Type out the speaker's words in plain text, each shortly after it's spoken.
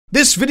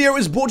This video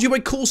is brought to you by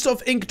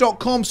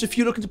CoolStuffInc.com, so if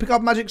you're looking to pick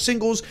up magic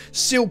singles,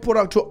 sealed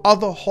product, or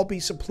other hobby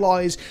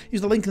supplies, use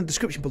the link in the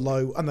description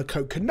below and the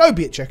code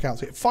KENOBI at checkout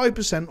to get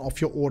 5% off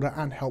your order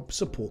and help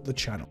support the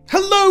channel.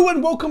 Hello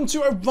and welcome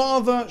to a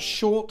rather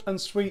short and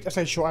sweet, I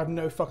say short, I have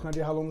no fucking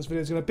idea how long this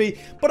video is going to be,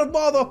 but a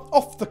rather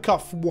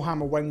off-the-cuff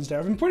Warhammer Wednesday.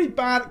 I've been pretty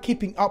bad at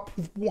keeping up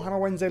with Warhammer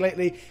Wednesday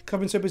lately because I've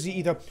been so busy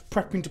either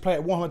prepping to play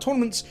at Warhammer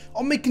tournaments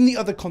or making the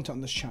other content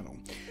on this channel.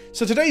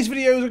 So today's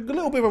video is a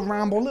little bit of a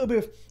ramble, a little bit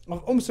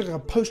of almost like a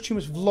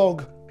posthumous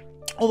vlog.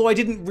 Although I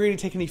didn't really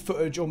take any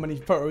footage or many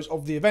photos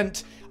of the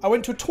event, I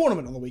went to a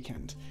tournament on the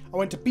weekend. I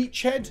went to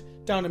Beach Head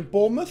down in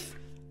Bournemouth,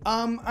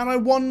 and I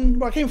won.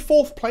 Well, I came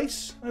 4th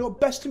place. I got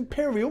Best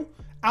Imperial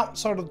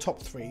outside of the top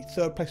 3.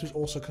 3rd place was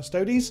also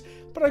Custodes,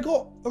 but I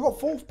got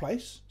 4th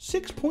place,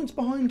 6 points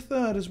behind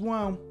 3rd as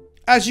well.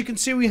 As you can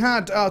see, we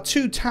had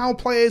 2 Tau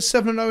players,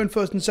 7-0 in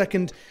 1st and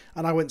 2nd,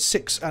 and I went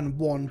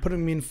 6-1,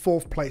 putting me in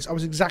 4th place. I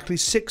was exactly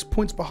 6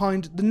 points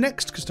behind the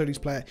next Custodes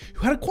player,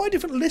 who had a quite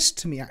different list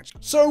to me,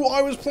 actually. So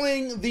I was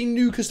playing the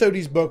new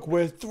Custodes book.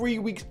 We're 3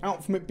 weeks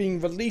out from it being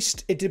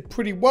released. It did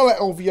pretty well at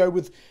LVO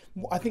with,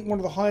 I think, one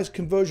of the highest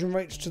conversion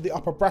rates to the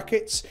upper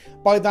brackets.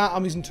 By that,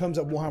 I'm using terms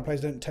that Warhammer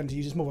players don't tend to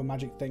use. It's more of a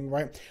magic thing,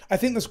 right? I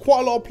think there's quite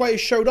a lot of players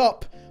showed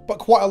up, but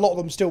quite a lot of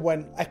them still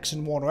went X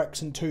and 1 or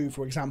X and 2,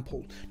 for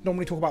example.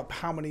 Normally talk about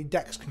how many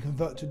decks can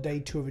convert to day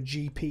 2 of a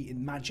GP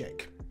in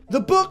Magic. The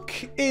book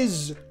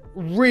is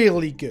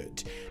really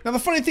good. Now, the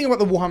funny thing about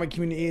the Warhammer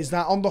community is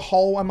that on the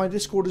whole, and my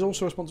Discord is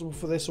also responsible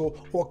for this, or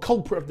a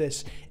culprit of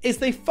this, is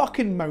they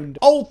fucking moaned.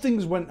 Old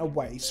things went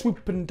away,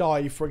 swoop and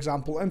dive, for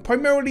example, and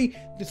primarily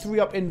the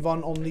 3-up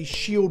invuln on the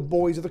shield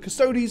boys of the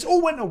Custodes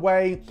all went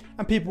away,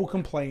 and people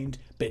complained,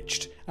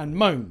 bitched, and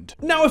moaned.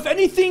 Now, if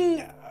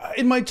anything,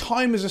 in my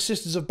time as a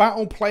Sisters of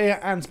Battle player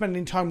and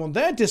spending time on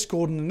their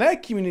Discord and in their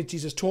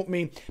communities has taught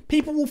me,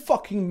 people will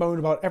fucking moan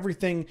about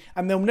everything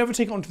and they'll never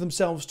take it onto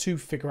themselves to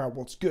figure out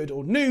what's good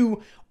or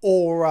new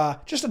or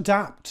just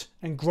adapt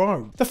and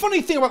grow. The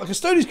funny thing about the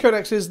Custodes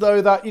Codex is, though,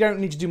 that you don't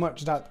need to do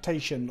much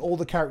adaptation. All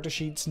the character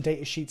sheets and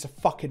data sheets are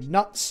fucking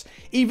nuts.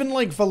 Even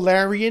like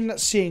Valerian,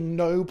 seeing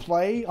no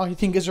play, I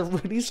think is a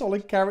really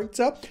solid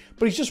character,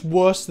 but he's just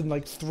worse than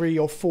like 3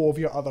 or 4 of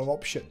your other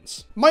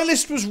options. My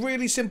list was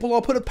really simple.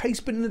 I'll put a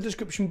paste bin in the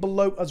description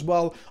below as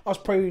well. I was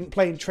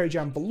playing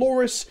Trajan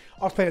Valoris.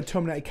 I was playing a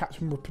Terminator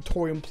Captain with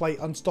Podium Plate,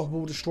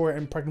 Unstoppable, Destroyer,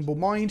 Impregnable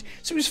Mind.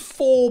 So it was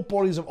 4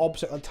 bodies of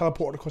object that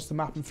teleported across the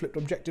map and flipped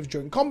objectives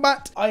during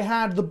combat. I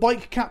had the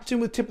Bike Captain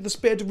with Tip of the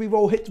Spear to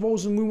reroll hit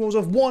rolls and wound rolls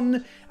of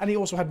 1, and he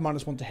also had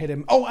 -1 to hit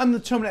him. Oh, and the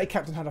Terminator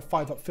Captain had a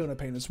 5-up Feel No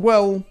Pain as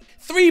well.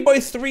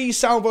 3x3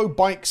 salvo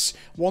bikes,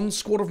 1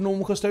 squad of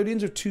normal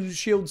Custodians with 2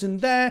 shields in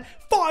there,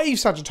 5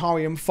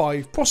 Sagittarium,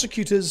 5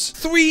 Prosecutors,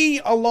 3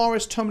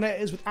 Alaris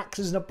Terminators with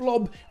axes in a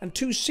blob, and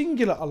 2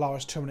 singular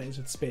Alaris Terminators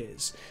with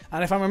spears.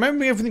 And if I'm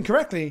remembering everything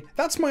correctly,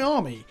 that's my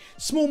army.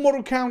 Small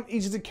model count,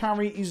 easy to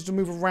carry, easy to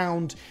move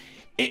around.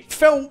 It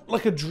felt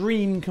like a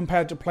dream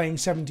compared to playing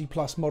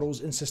 70+ models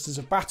in Sisters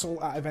of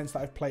Battle at events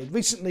that I've played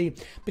recently,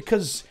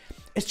 because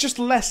it's just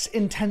less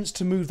intense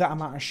to move that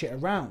amount of shit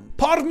around.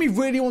 Part of me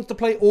really wants to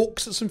play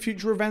orcs at some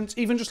future events,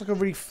 even just like a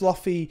really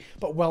fluffy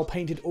but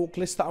well-painted orc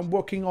list that I'm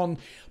working on,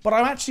 but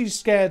I'm actually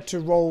scared to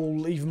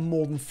roll even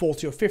more than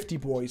 40 or 50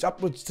 boys.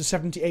 Upwards to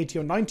 70, 80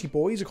 or 90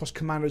 boys across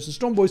Commandos and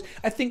Storm Boys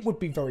I think would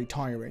be very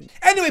tiring.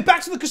 Anyway,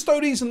 back to the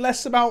Custodes and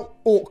less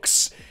about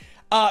orcs.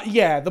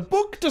 Yeah, the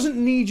book doesn't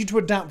need you to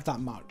adapt that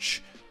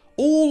much.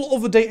 All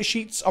of the data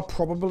sheets are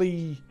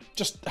probably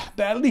just,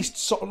 they're at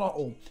least, not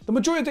all. The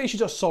majority of data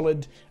sheets are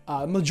solid.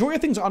 The majority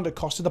of things are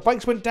undercosted. The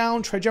bikes went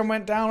down, Trajan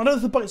went down. I know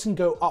the bikes can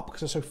go up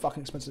because they're so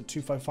fucking expensive,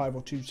 255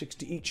 or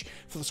 260 each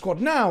for the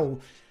squad now.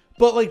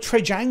 But like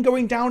Trajan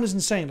going down is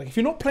insane. Like if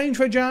you're not playing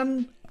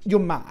Trajan, you're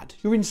mad.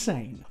 You're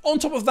insane. On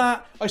top of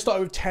that, I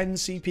started with 10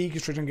 CP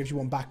because Trajan gives you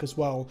 1 back as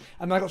well.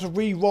 And then I got to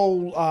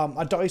re-roll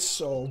a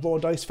dice or roll a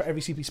dice for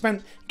every CP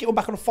spent, get 1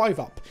 back on a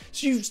 5-up.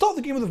 So you start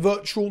the game with a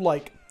virtual,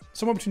 like,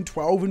 somewhere between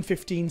 12 and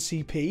 15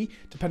 CP,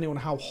 depending on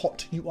how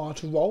hot you are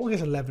to roll. I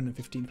guess 11 and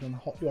 15, depending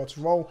on how hot you are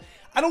to roll.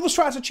 And all the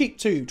strats are cheap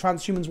too.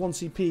 Transhumans 1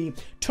 CP.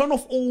 Turn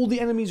off all the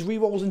enemies'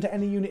 rerolls into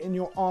any unit in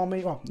your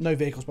army. Well, no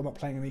vehicles, but I'm not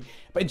playing any.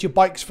 But into your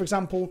bikes, for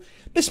example.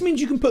 This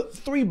means you can put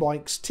 3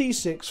 bikes,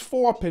 T6,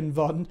 4-up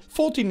invuln,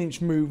 14-inch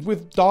move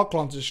with Dark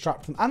Lancers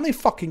strapped to them, and they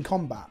fucking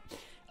combat.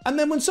 And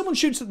then when someone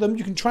shoots at them,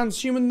 you can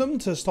transhuman them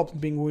to stop them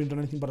being wounded on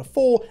anything but a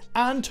 4,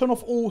 and turn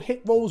off all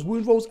hit rolls,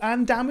 wound rolls,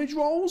 and damage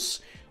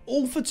rolls.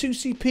 All for 2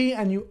 CP,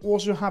 and you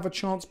also have a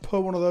chance per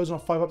one of those on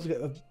a 5-up to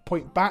get the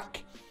point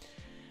back.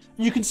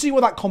 You can see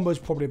why that combo is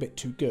probably a bit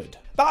too good.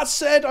 That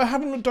said, I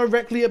haven't looked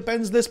directly at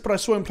Ben's list, but I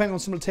saw him playing on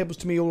similar tables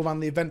to me all around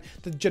the event.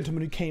 The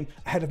gentleman who came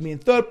ahead of me in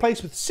 3rd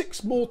place with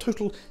 6 more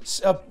total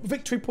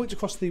victory points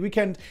across the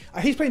weekend.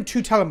 He's playing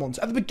 2 Talamons.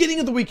 At the beginning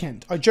of the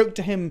weekend, I joked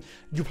to him,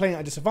 "You're playing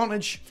at a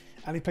disadvantage."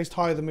 and he placed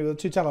higher than me with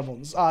the 2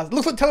 Telemons.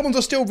 Looks like Telemons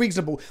are still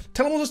reasonable.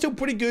 Telemons are still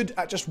pretty good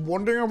at just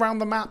wandering around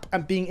the map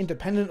and being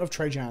independent of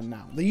Trajan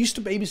now. They used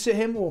to babysit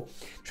him, or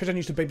Trajan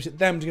used to babysit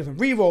them to give them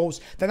rerolls.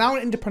 They're now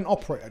an independent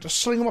operator. Just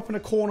sling them up in a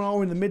corner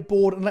or in the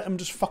mid-board and let them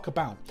just fuck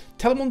about.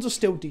 Telemons are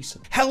still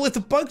decent. Hell, if the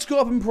bugs go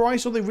up in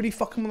price or they really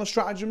fuck them on the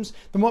stratagems,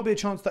 there might be a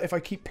chance that if I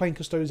keep playing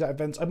Custodes at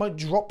events, I might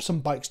drop some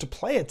bikes to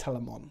play a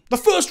Telemon. The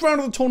first round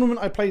of the tournament,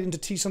 I played into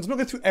T-Suns. I'm not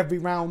going through every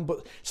round,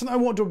 but something I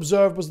wanted to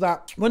observe was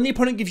that when the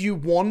opponent gives you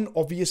one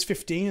obvious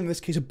 15, in this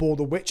case a Bore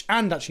the Witch,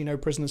 and actually no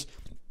prisoners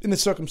in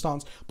this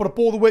circumstance, but a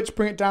Bore the Witch,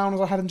 bring it down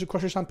as I head into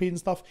Crusher Stampede and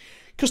stuff,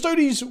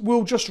 Custodes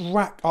will just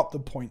rack up the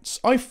points.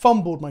 I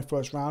fumbled my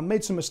first round,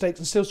 made some mistakes,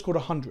 and still scored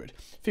 100.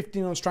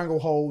 15 on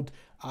Stranglehold,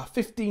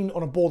 15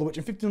 on a Bore the Witch,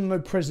 and 15 on no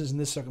prisoners in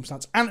this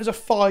circumstance. And it's a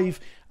 5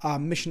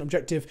 mission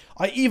objective.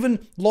 I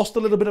even lost a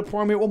little bit of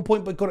primary at one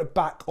point, but got it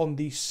back on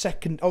the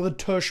second, or the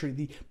tertiary,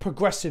 the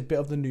progressive bit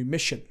of the new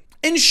mission.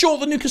 In short,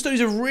 the new Custodes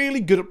are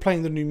really good at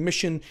playing the new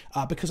mission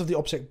because of the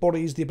object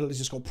bodies, the ability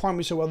to score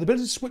primary so well, the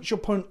ability to switch your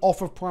opponent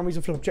off of primaries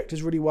and flip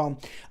objectives really well,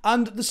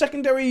 and the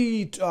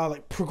secondary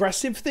like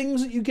progressive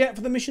things that you get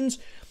for the missions.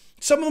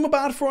 Some of them are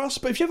bad for us,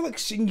 but if you have like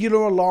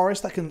Singular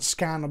Alaris that can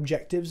scan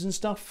objectives and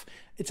stuff,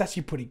 it's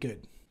actually pretty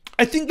good.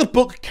 I think the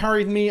book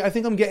carried me. I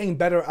think I'm getting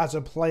better as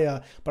a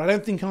player, but I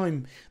don't think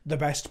I'm the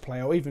best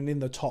player, or even in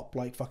the top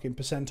like fucking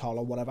percentile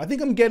or whatever. I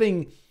think I'm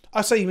getting,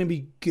 I say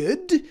maybe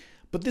good,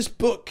 but this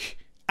book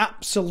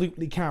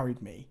absolutely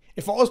carried me.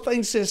 If I was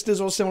playing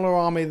Sisters or similar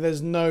army,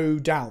 there's no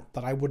doubt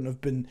that I wouldn't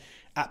have been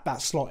at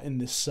that slot in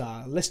this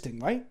listing,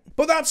 right?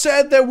 But that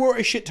said, there were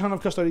a shit ton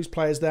of Custodes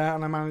players there,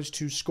 and I managed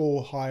to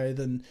score higher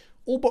than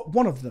all but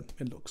one of them,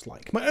 it looks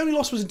like. My only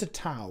loss was into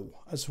Tau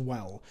as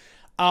well.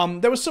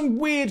 There were some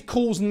weird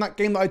calls in that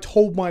game that I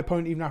told my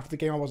opponent even after the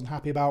game I wasn't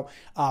happy about.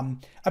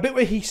 A bit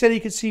where he said he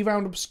could see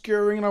round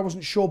obscuring and I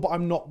wasn't sure, but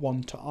I'm not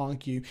one to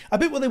argue. A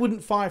bit where they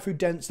wouldn't fire through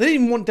dents. They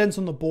didn't even want dents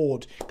on the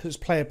board because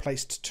it's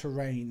player-placed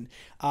terrain.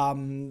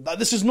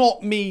 This is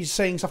not me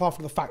saying stuff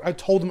after the fact. I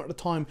told them at the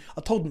time.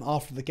 I told them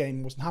after the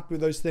game I wasn't happy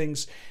with those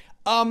things.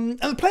 And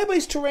the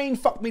player-based terrain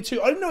fucked me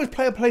too. I didn't know it was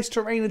player-based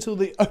terrain until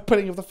the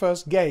opening of the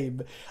first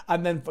game.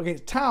 And then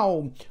against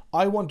Tau,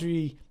 I wanted to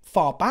be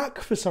far back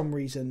for some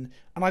reason,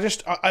 and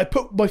I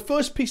put my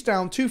first piece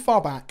down too far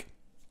back,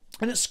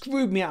 and it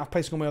screwed me out of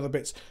placing all my other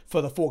bits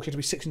further forward, to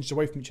be 6 inches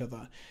away from each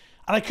other,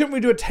 and I couldn't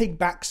really do a take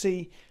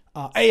backsy.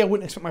 I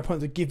wouldn't expect my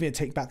opponent to give me a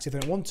take backsy if they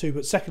don't want to,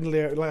 but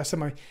secondly, like I said,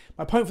 my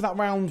opponent for that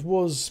round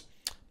was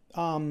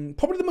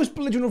probably the most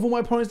belligerent of all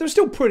my opponents. They were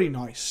still pretty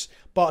nice,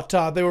 but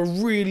they were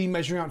really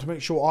measuring out to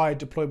make sure I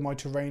deployed my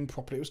terrain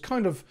properly. It was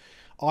kind of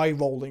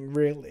eye-rolling,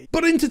 really.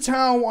 But into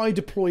Tau, I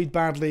deployed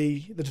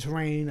badly the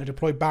terrain, I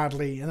deployed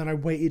badly, and then I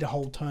waited a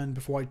whole turn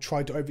before I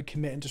tried to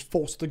overcommit and just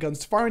forced the guns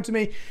to fire into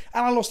me,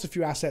 and I lost a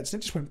few assets,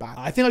 and it just went bad.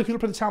 I think I could have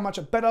played the Tau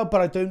matchup better,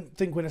 but I don't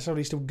think we're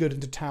necessarily still good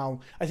into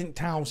Tau. I think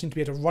Tau seemed to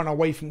be able to run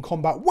away from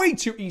combat way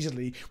too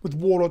easily, with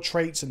warlord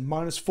traits and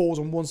 -4s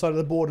on one side of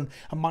the board and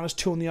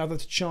 -2 on the other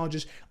to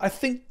charges. I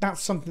think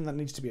that's something that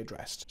needs to be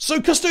addressed.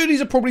 So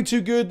Custodes are probably too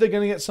good. They're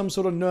going to get some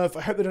sort of nerf.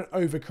 I hope they don't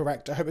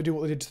overcorrect. I hope they do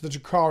what they did to the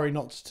Drakari,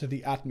 not to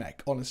the Admech,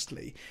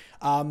 honestly.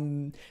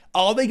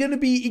 Are they going to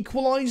be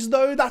equalized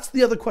though? That's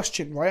the other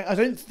question, right? I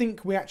don't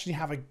think we actually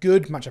have a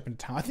good matchup in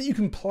Tau. I think you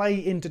can play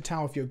into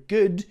Tau if you're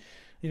good.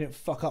 You don't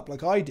fuck up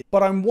like I did.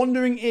 But I'm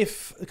wondering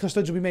if the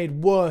Custodes will be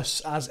made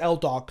worse as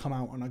Eldar come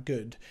out and are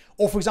good.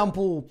 Or, for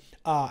example,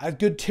 a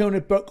good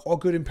Tyranid book or a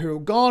good Imperial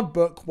Guard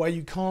book where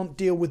you can't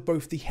deal with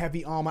both the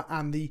heavy armor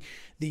and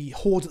the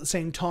hordes at the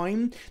same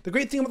time. The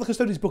great thing about the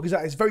Custodes book is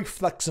that it's very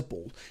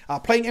flexible.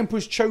 Playing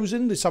Emperor's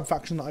Chosen, the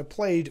sub-faction that I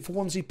played, for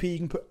 1 CP you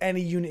can put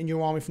any unit in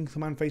your army from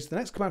command phase to the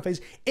next command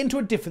phase into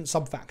a different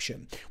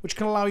sub-faction, which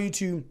can allow you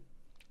to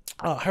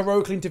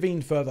heroically intervene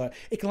further.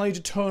 It can allow you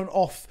to turn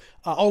off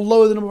or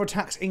lower the number of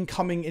attacks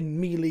incoming in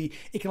melee.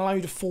 It can allow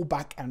you to fall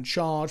back and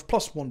charge,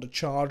 +1 to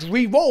charge,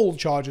 re-roll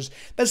charges.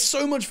 There's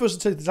so much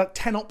versatility. There's like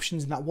 10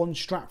 options in that one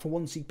strat for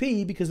 1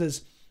 CP because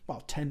there's,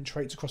 well, 10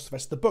 traits across the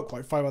rest of the book,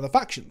 like 5 other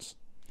factions.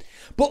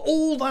 But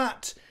all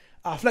that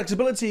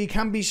flexibility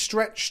can be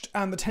stretched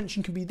and the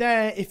tension can be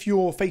there if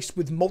you're faced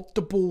with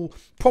multiple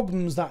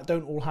problems that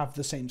don't all have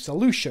the same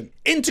solution.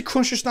 Into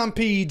Crusher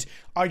Stampede,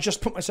 I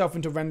just put myself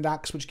into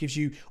Rendax, which gives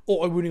you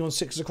auto wounding on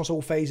 6s across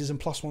all phases and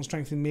 +1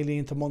 strength in melee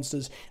into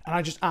monsters, and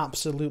I just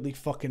absolutely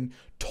fucking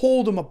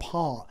tore them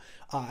apart.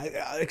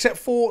 Except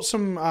for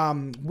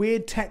some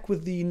weird tech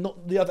with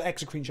the other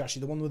Exocrine chassis,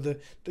 the one with the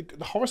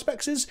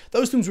Horospexes.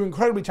 Those things were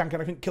incredibly tanky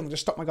and I couldn't kill them,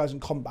 just stuck my guys in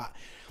combat.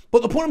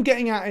 But the point I'm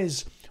getting at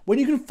is, when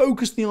you can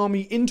focus the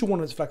army into one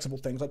of its flexible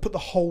things, like put the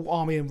whole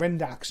army in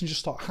Rendax and just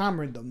start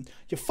hammering them,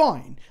 you're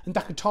fine. And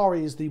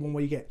Dakatari is the one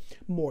where you get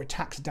more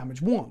attacks at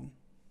damage 1.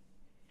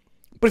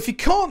 But if you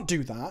can't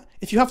do that,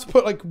 if you have to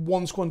put like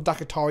 1 squad in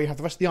Dakatari, have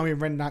the rest of the army in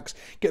Rendax,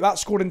 get that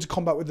squad into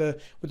combat with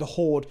the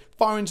Horde,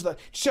 fire into that,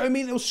 so I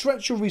mean, it'll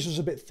stretch your resources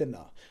a bit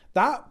thinner.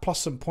 That, plus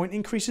some point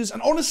increases,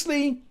 and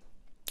honestly,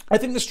 I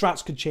think the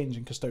strats could change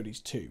in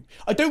Custodes too.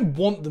 I don't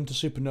want them to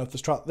super nerf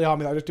the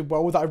army that I just did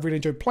well with, that I really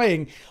enjoyed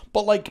playing,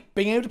 but like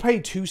being able to pay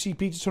 2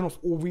 CP to turn off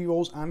all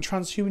rerolls and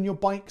transhuman your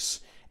bikes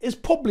is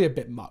probably a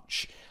bit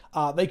much.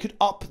 They could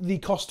up the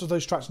cost of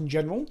those strats in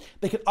general.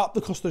 They could up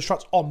the cost of those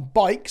strats on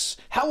bikes.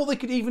 Hell, they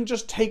could even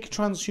just take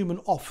transhuman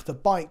off the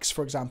bikes,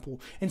 for example,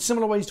 in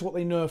similar ways to what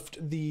they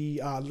nerfed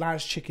the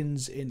Laz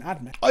chickens in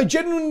Admech. I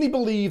genuinely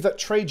believe that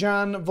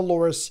Trajan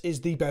Valoris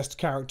is the best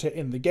character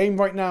in the game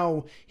right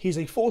now. He's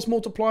a force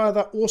multiplier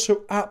that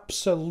also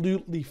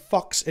absolutely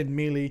fucks in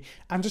melee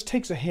and just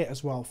takes a hit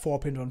as well. 4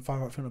 up into and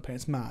 5 up into.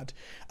 It's mad.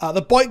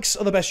 The bikes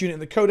are the best unit in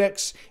the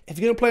Codex. If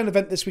you're going to play an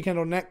event this weekend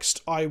or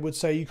next, I would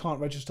say you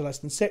can't register less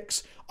than 6.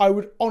 I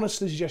would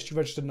honestly suggest you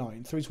register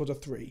 9. 3 towards a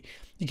 3.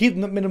 You keep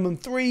them at minimum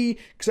 3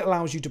 because it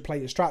allows you to play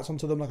your strats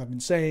onto them, like I've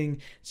been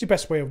saying. It's the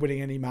best way of winning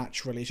any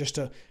match, really. It's just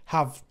to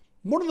have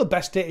one of the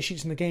best data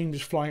sheets in the game,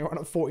 just flying around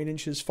at 14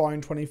 inches,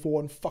 firing 24,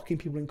 and fucking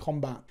people in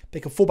combat. They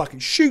can fall back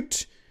and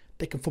shoot.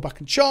 They can fall back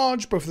and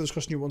charge. Both of those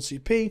cost you 1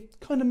 CP.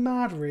 Kind of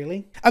mad,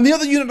 really. And the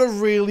other unit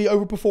that really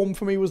overperformed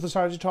for me was the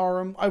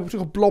Sagittarium. I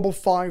took a blob of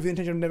 5 with the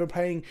intention of never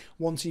paying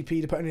 1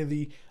 CP to put any of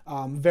the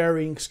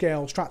varying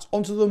scale strats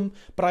onto them.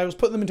 But I was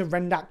putting them into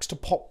Rendax to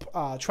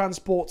pop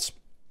transports.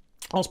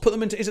 I was putting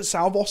them into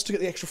Salvos to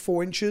get the extra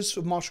 4 inches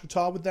of martial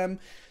guitar with them.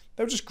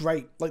 They were just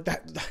great. Like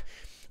that.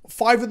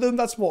 5 of them,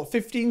 that's what,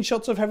 15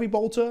 shots of heavy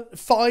bolter,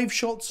 5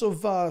 shots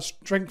of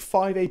strength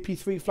 5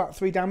 AP3 flat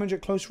 3 damage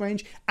at close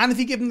range, and if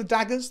you give them the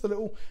daggers, the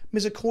little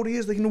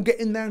misericordias, they can all get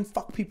in there and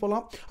fuck people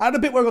up. I had a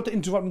bit where I got to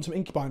interrupt them to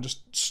incubi and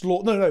just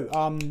slaughter,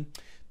 the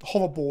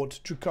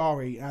hoverboard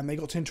Drukari, and they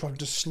got to interrupt and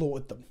just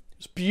slaughtered them.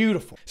 It's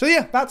beautiful. So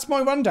yeah, that's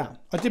my rundown.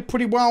 I did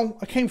pretty well.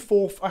 I came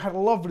 4th. I had a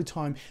lovely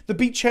time. The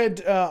Beach Head,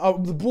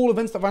 the Brawl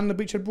events that ran the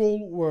Beach Head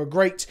Brawl were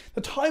great. The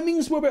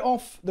timings were a bit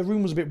off. The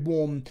room was a bit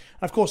warm. And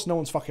of course, no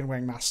one's fucking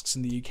wearing masks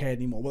in the UK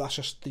anymore. Well, that's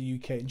just the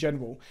UK in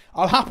general.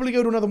 I'll happily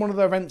go to another one of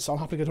their events. I'll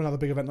happily go to another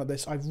big event like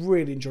this. I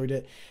really enjoyed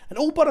it. And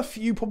all but a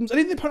few problems.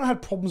 Anything the opponent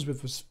had problems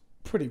with was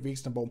pretty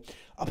reasonable.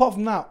 Apart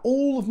from that,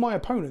 all of my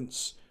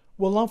opponents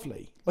were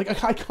lovely.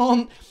 Like, I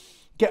can't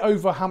get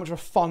over how much of a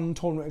fun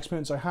tournament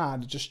experience I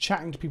had, just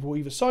chatting to people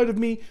either side of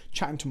me,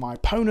 chatting to my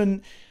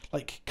opponent,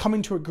 like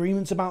coming to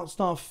agreements about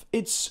stuff.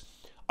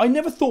 I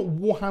never thought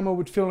Warhammer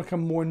would feel like a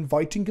more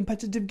inviting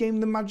competitive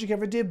game than Magic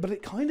ever did, but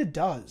it kind of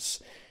does.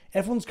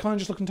 Everyone's kind of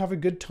just looking to have a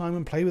good time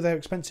and play with their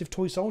expensive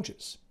toy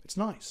soldiers. It's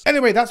nice.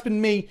 Anyway, that's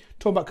been me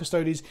talking about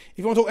Custodes. If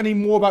you want to talk any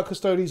more about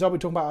Custodes, I'll be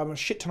talking about a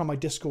shit ton on my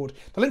Discord.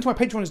 The link to my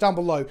Patreon is down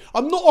below.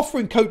 I'm not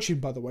offering coaching,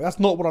 by the way. That's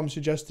not what I'm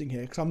suggesting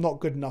here, because I'm not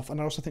good enough, and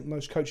I also think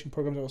most coaching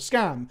programs are a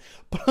scam.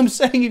 But I'm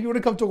saying if you want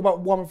to come talk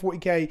about Warhammer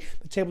 40k,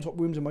 the tabletop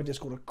rooms in my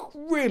Discord are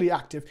really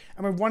active,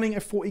 and we're running a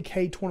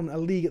 40k tournament,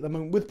 a league at the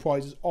moment with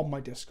prizes on my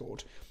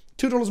Discord.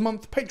 $2 a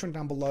month, Patreon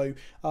down below,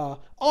 on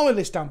my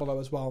list down below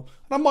as well,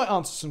 and I might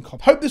answer some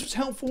comments. Hope this was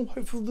helpful,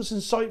 hope this was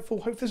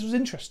insightful, hope this was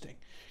interesting.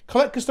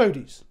 Collect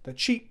Custodes. They're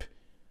cheap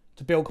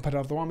to build compared to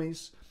other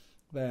armies,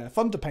 they're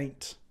fun to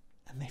paint,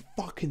 and they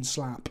fucking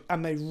slap,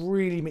 and they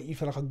really make you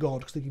feel like a god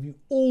because they give you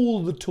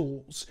all the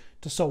tools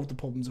to solve the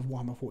problems of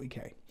Warhammer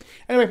 40k.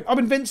 Anyway, I've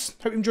been Vince,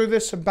 hope you enjoyed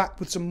this. I'm back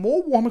with some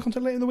more Warhammer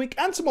content later in the week,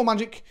 and some more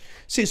Magic.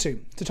 See you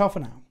soon. Ta-ta for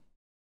now.